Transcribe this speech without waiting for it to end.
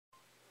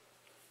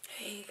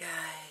Hey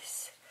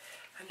guys,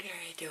 I'm going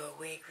to do a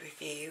wig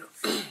review.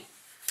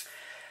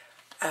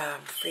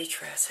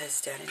 Freetress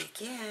has done it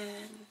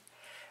again.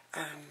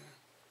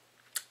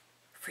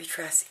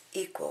 Freetress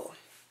Equal.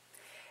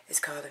 It's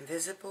called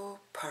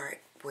Invisible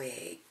Part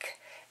Wig,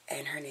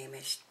 and her name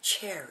is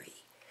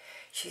Cherry.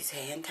 She's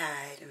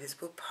hand-tied,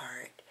 invisible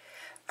part.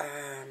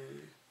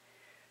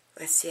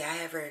 Let's see, I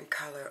have her in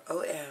color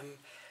OM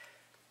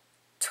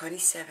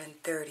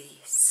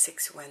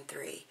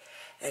 2730613,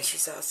 and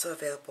she's also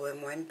available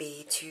in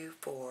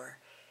 1B24,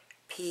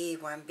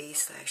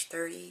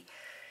 P1B/30,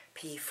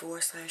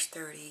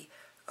 P4/30,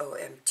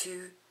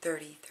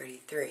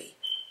 OM23033,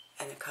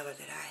 and the color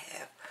that I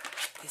have.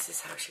 This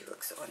is how she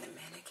looks on the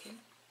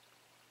mannequin,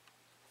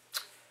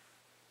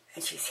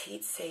 and she's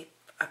heat safe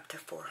up to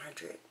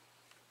 400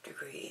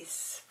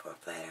 degrees for a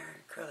flat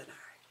iron, curling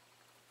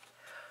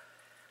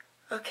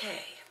iron.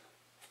 Okay.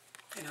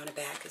 And on the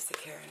back is the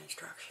care and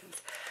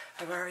instructions.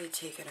 I've already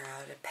taken her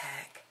out of the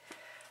pack.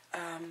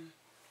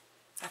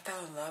 I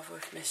fell in love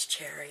with Miss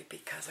Cherry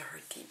because of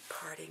her deep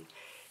parting,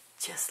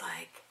 just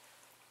like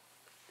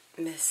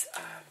Miss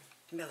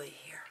Millie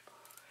here.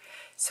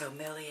 So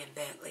Millie and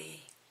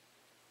Bentley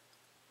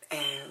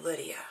and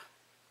Lydia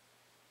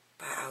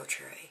by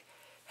Outre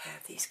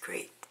have these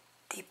great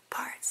deep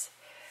parts.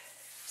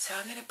 So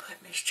I'm going to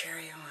put Miss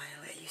Cherry on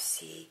and let you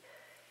see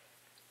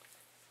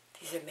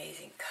these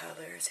amazing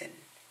colors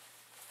and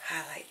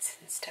highlights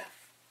and stuff.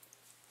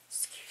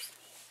 Excuse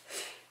me.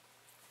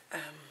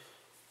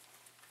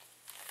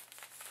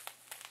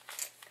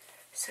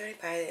 So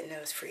anybody that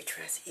knows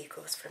Freetress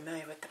Equal is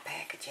familiar with the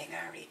packaging.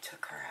 I already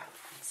took her out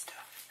and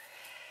stuff.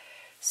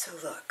 So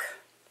look,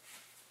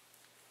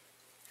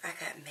 I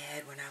got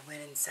mad when I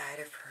went inside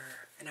of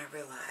her and I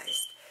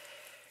realized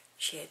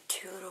she had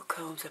two little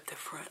combs up the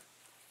front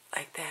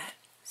like that,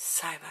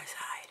 side by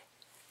side.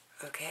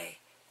 Okay?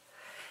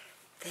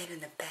 Then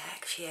in the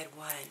back she had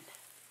one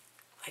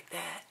like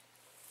that,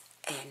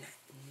 and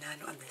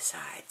none on the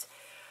sides.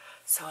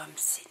 So I'm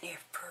sitting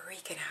there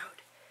freaking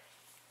out.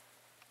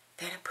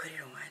 Then I put it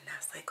on, and I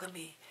was like, let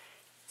me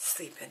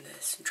sleep in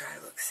this and try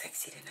to look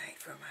sexy tonight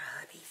for my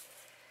hubby.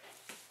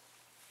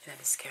 And I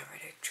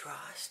discovered a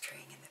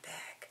drawstring in the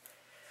back,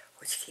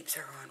 which keeps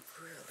her on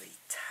really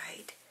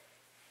tight.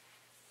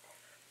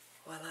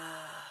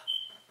 Voila.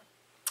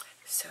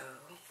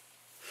 So,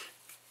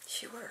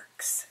 she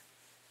works.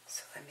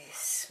 So let me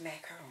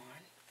smack her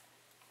on.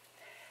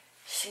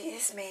 She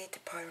is made to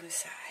part on the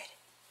side,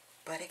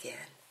 but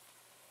again,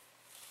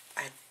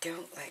 I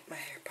don't like my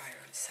hair part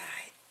on the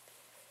side,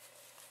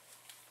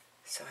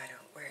 so I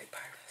don't wear it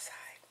part on the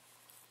side.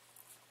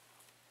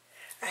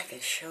 I can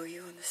show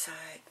you on the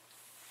side.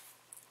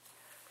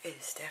 It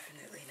is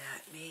definitely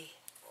not me.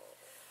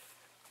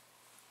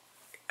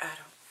 I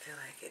don't feel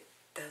like it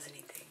does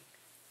anything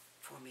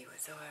for me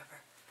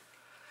whatsoever.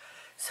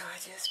 So I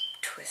just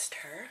twist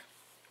her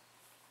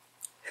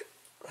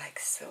like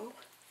so.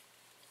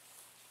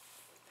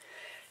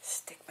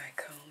 Stick my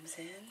combs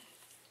in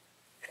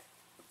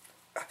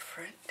up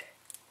front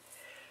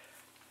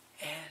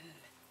and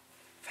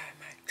find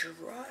my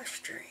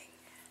drawstring,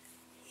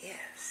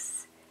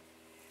 yes,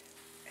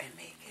 and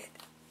make it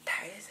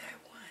tight as I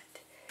want,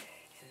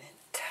 and then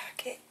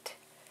tuck it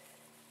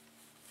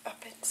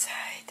up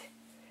inside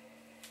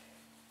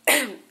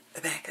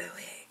the back of the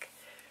wig,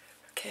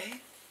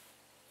 okay,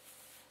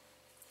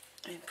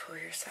 and pull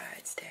your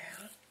sides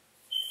down.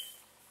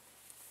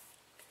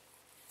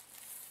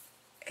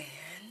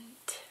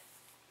 And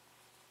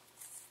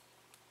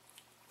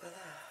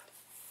voila.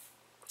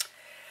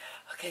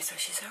 Okay, so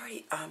she's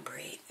already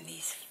ombre in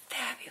these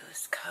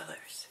fabulous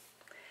colors.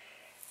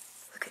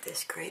 Look at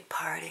this great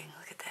parting.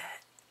 Look at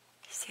that.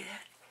 You see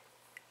that?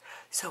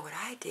 So what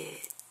I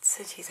did,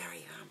 since she's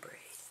already ombre,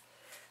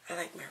 I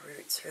like my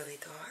roots really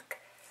dark.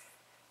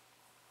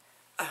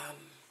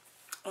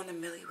 On the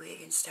Millie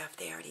wig and stuff,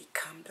 they already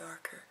come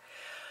darker,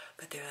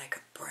 but they're like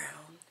a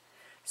brown.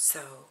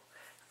 So,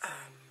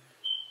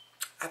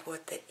 I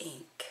bought the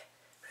ink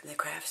from the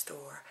craft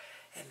store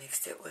and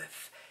mixed it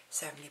with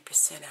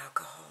 70%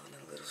 alcohol in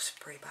a little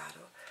spray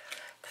bottle.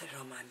 Put it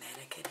on my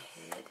mannequin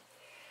head.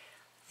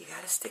 You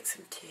gotta stick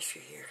some tissue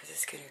here because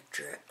it's gonna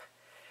drip.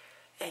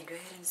 And go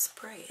ahead and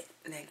spray it.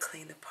 And then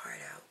clean the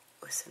part out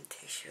with some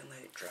tissue and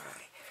let it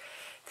dry.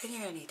 Then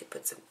you're gonna need to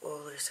put some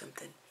oil or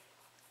something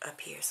up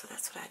here. So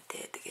that's what I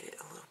did to get it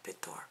a little bit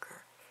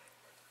darker.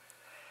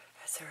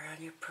 That's around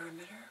your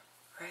perimeter,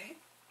 right?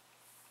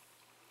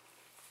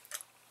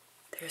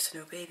 There's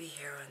no baby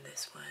hair on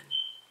this one.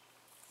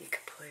 You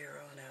can pull your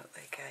own out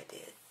like I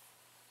did.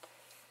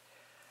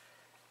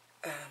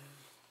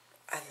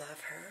 I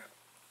love her.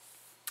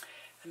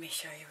 Let me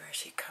show you where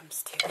she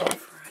comes to in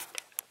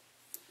front.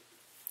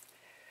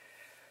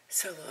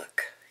 So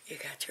look, you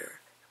got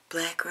your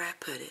black where I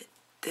put it,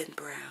 then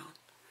brown.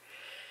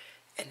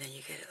 And then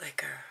you get it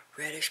like a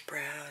reddish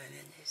brown and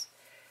then this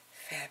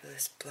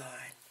fabulous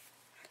blonde.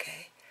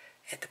 Okay?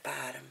 At the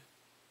bottom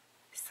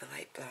is the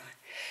light blonde.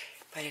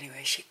 But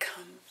anyway, she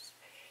comes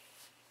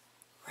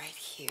right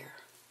here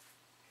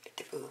at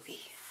the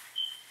boobie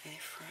in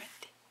the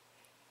front.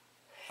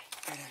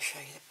 to show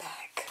you the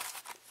back.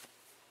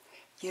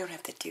 You don't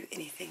have to do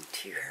anything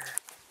to her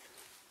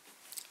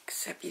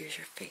except use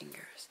your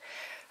fingers.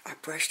 I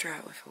brushed her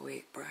out with a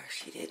wig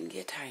brush. She didn't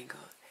get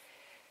tangled.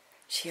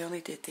 She only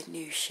did the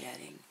new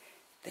shedding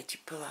that you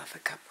pull off a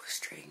couple of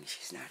strings.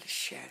 She's not a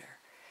shedder.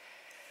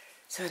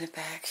 So in the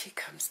back, she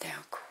comes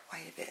down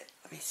quite a bit.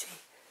 Let me see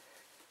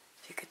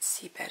if you could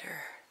see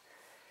better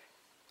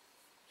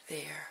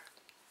there.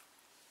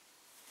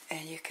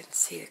 And you can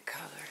see the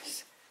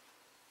colors.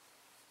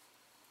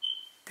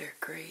 They're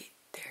great.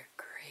 They're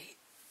great.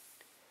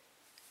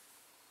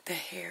 The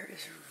hair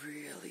is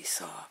really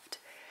soft.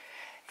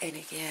 And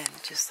again,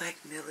 just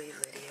like Millie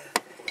Lydia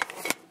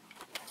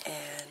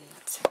and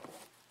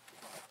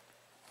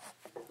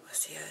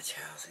what's the other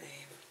child's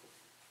name?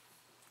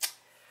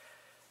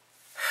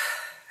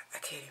 I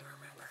can't even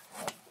remember.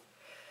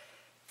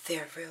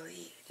 They're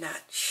really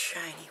not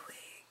shiny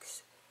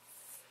wigs.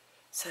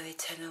 So they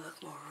tend to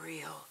look more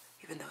real,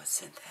 even though it's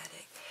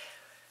synthetic.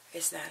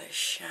 It's not a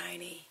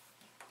shiny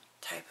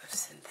type of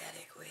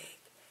synthetic wig.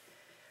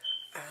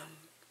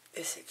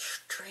 It's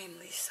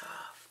extremely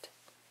soft.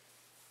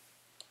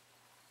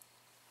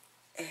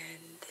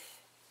 And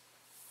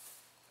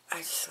I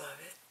just love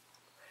it.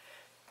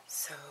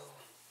 So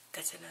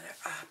that's another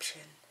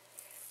option.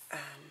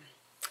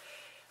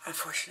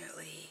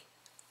 Unfortunately,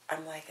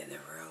 I'm liking the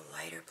real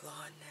lighter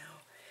blonde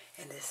now,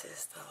 and this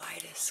is the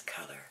lightest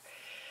color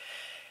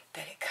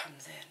that it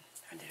comes in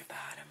under the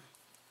bottom.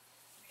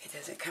 It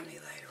doesn't come any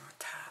lighter on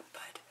top,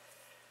 but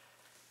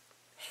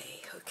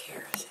hey, who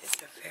cares?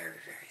 It's a very,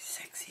 very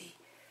sexy,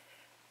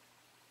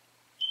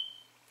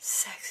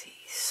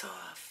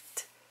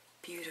 soft,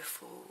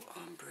 beautiful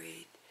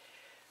ombre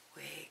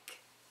wig,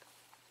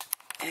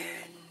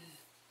 and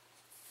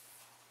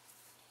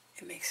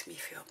it makes me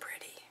feel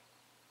pretty.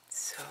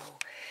 So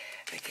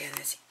again,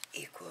 it's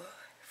equal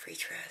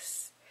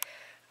freetress,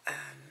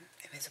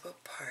 invisible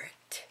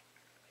part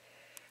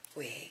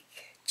wig,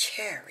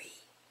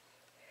 cherry,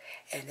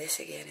 and this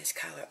again is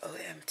color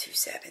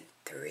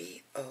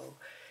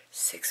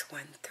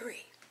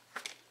OM2730613.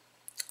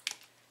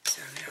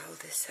 So I'm gonna hold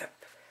this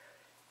up.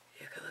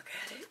 You can look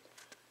at it.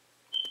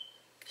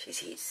 She's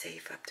heat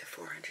safe up to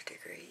 400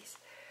 degrees.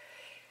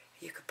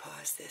 You could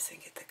pause this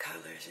and get the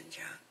colors and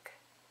junk.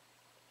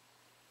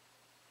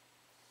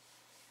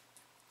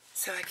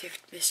 So I give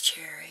Miss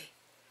Cherry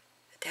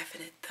a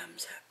definite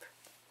thumbs up.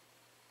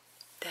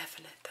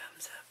 Definite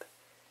thumbs up.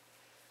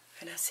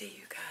 And I'll see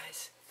you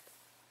guys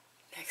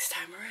next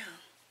time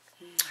around.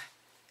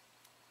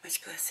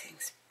 Much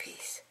blessings.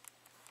 Peace.